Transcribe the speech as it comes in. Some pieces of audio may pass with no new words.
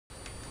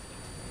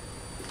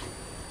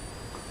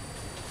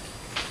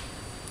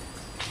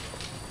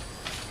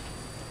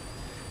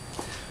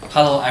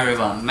Hello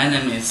everyone, my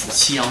name is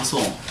Xiyang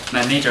Song.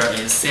 My major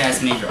is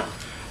CS major.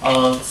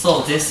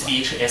 So this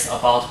speech is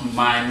about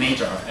my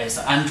major, is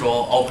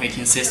Android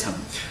operating system.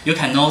 You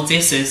can know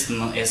this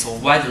system is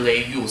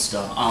widely used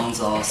on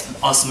a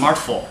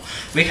smartphone.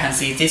 We can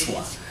see this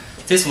one.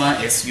 This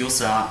one is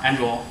used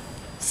Android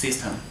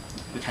system.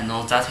 We can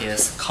know that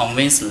is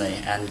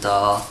convincingly and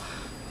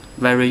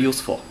very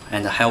useful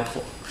and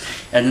helpful.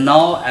 And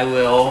now I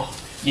will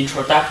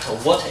introduce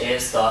what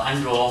is the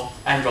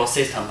Android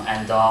system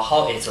and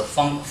how its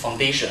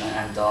foundation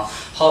and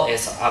how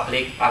its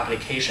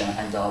application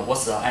and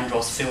what's the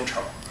Android's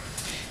future.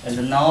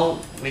 And now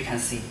we can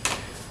see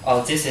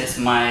this is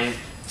my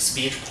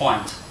speech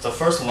point. The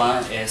first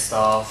one is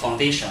the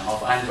foundation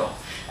of Android,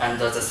 and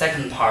the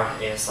second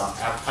part is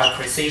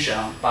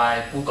acquisition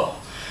by Google.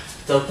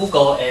 The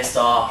Google is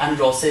the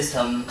Android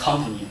system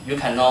company. You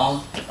can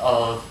know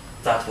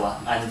that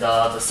one. And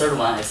the third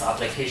one is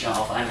application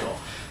of Android.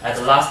 And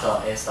the last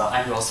is the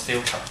Android's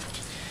future.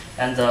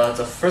 And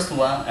the first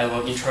one I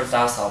will introduce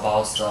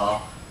about the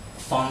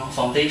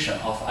foundation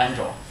of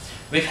Android.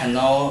 We can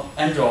know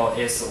Android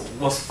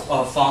was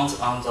found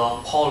on the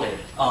Palo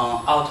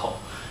Alto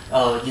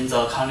in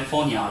the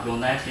California,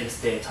 United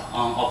States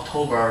on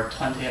October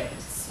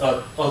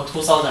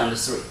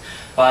 2003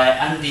 by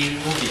Andy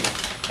Rubin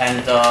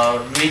and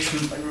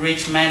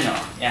Rich Manor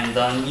and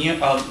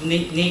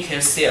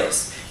Nick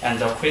Sears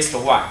and Chris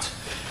White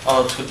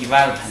to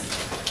develop it.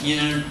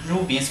 In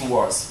Rubin's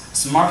words,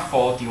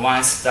 smartphone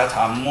devices that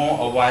are more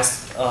aware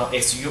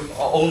its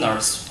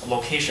owner's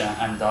location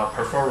and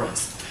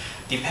preference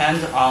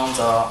depend on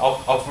the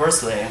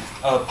obviously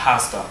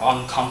past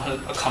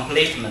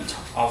accomplishment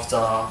of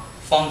the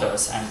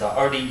founders and the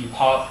early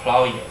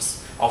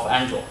employers of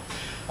Android.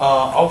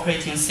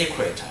 Operating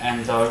secret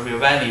and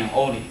revealing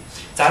only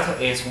that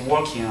is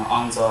working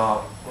on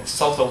the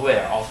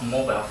software of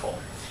mobile phone.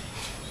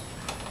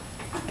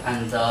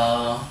 And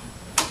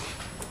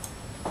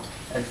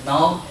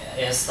now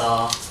is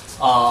the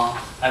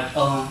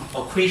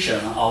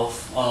acquisition of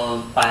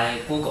by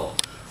Google.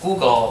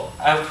 Google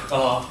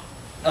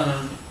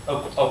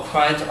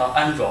acquired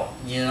Android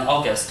in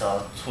August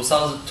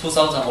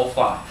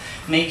 2005,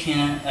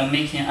 making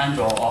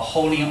Android a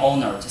wholly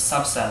owned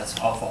subset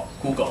of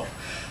Google.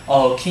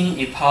 Key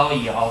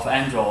employees of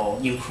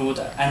Android include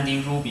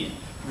Andy Rubin,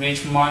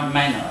 Rich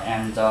Manor,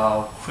 and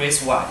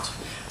Chris White,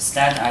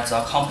 stayed at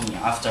the company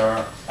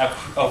after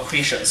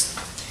acquisitions.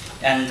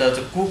 And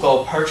the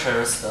Google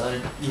purchased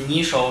the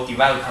initial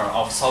developer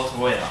of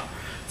software.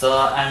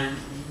 The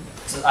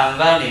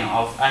unveiling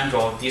of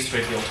Android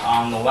distributor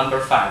on November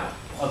 5,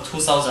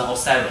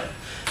 2007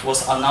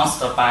 was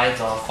announced by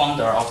the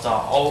founder of the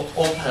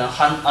Open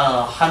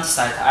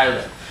Handset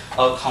Island,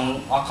 a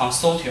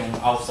consortium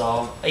of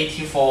the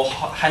 84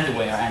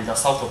 hardware and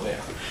software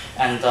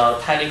and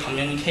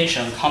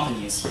telecommunication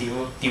companies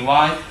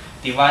divide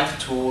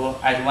to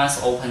advance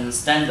open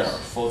standard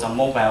for the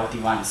mobile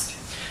device.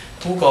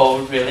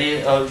 Google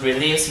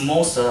released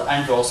most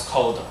Android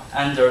code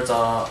under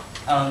the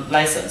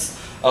license,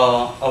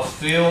 a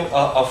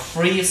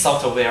free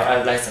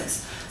software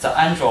license. The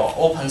Android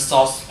open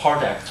source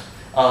project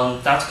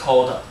that's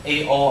called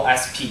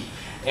AOSP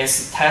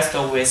is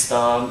tested with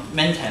the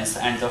maintenance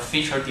and the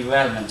feature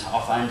development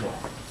of Android.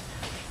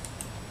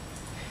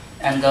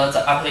 And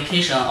the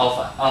application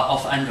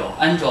of Android.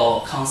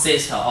 Android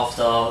consists of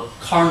the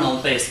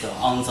kernel based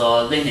on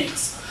the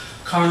Linux,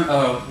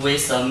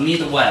 with the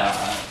middleware,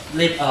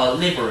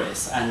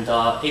 libraries, and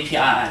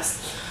APIs,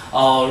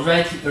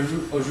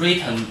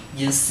 written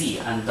in C,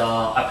 and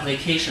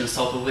application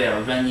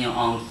software running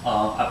on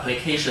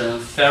application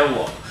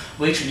firewall,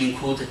 which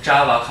include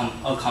Java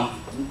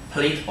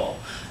completable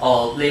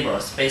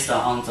libraries based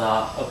on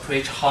the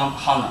approach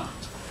HANA.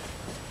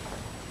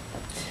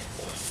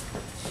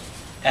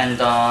 And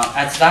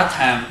at that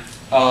time,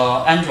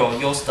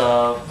 Android used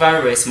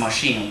various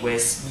machines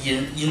with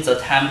in the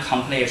time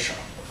compilation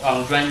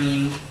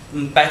running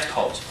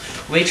bytecode,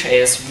 which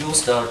is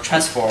used to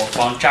transfer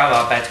from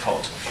Java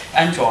bytecode.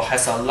 Android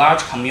has a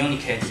large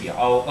community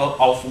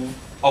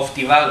of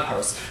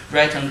developers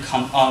written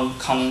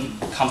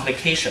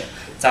complication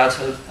that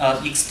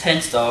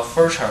extends the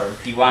virtual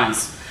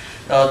device.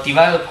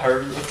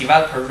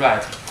 Developer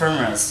write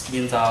primers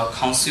in the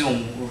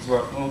consume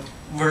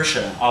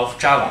version of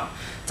Java.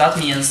 That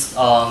means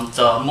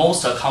the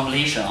most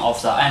compilation of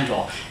the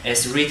Android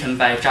is written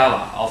by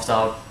Java of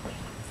the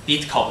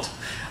bytecode.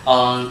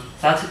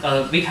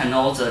 We can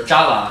know the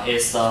Java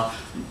is the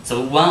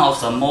one of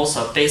the most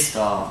basic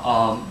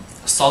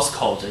source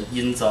code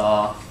in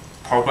the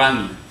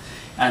programming,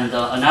 and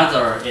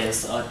another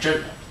is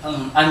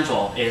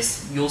Android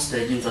is used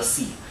in the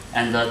C,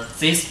 and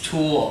this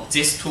two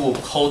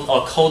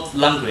code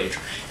language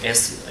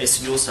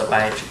is used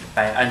by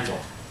Android.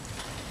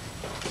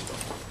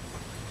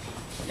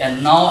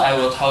 And now I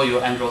will tell you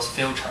Android's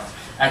future.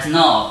 As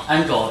now,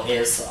 Android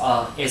is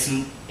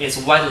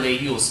widely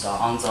used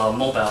on the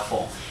mobile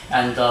phone,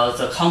 and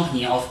the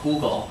company of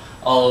Google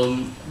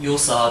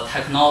use a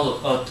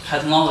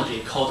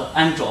technology called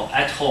Android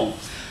at Home.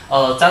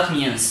 That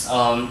means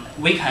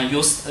we can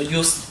use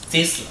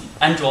this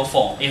Android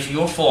phone. If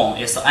your phone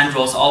is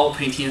Android's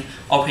operating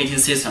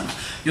system,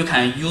 you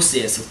can use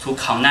this to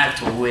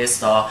connect with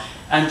the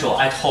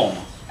Android at home,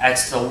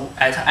 at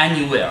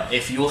anywhere.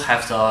 If you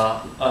have the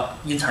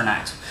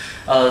internet,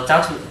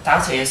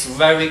 that is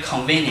very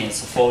convenient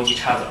for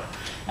each other,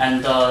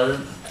 and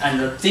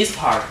this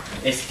part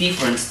is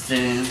different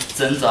than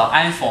the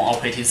iPhone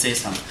operating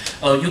system.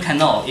 You can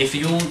know if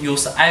you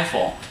use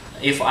iPhone.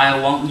 If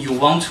you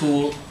want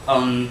to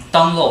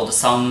download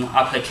some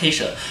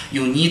application,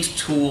 you need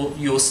to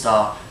use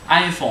the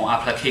iPhone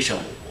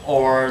application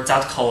or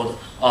that called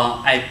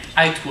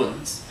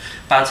iTunes.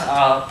 But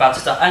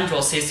the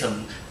Android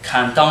system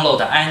can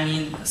download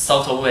any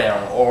software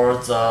or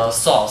the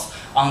source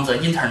on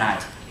the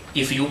internet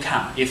if you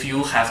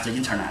have the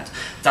internet.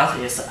 That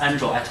is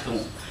Android at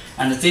home.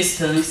 And this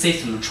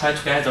system try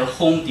to get the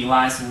home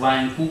device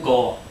when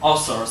Google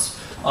authors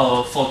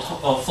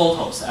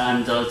photos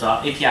and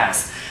the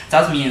APIs.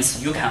 That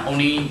means you can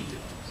only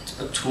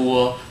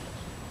to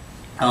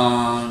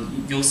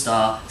use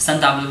the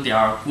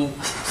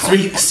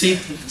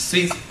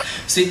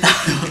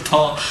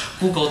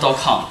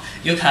www.google.com.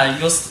 You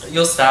can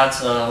use that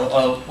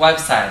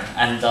website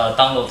and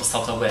download the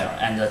software,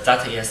 and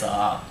that is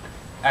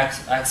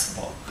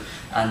accessible.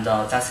 And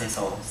that is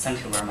all.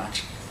 Thank you very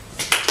much.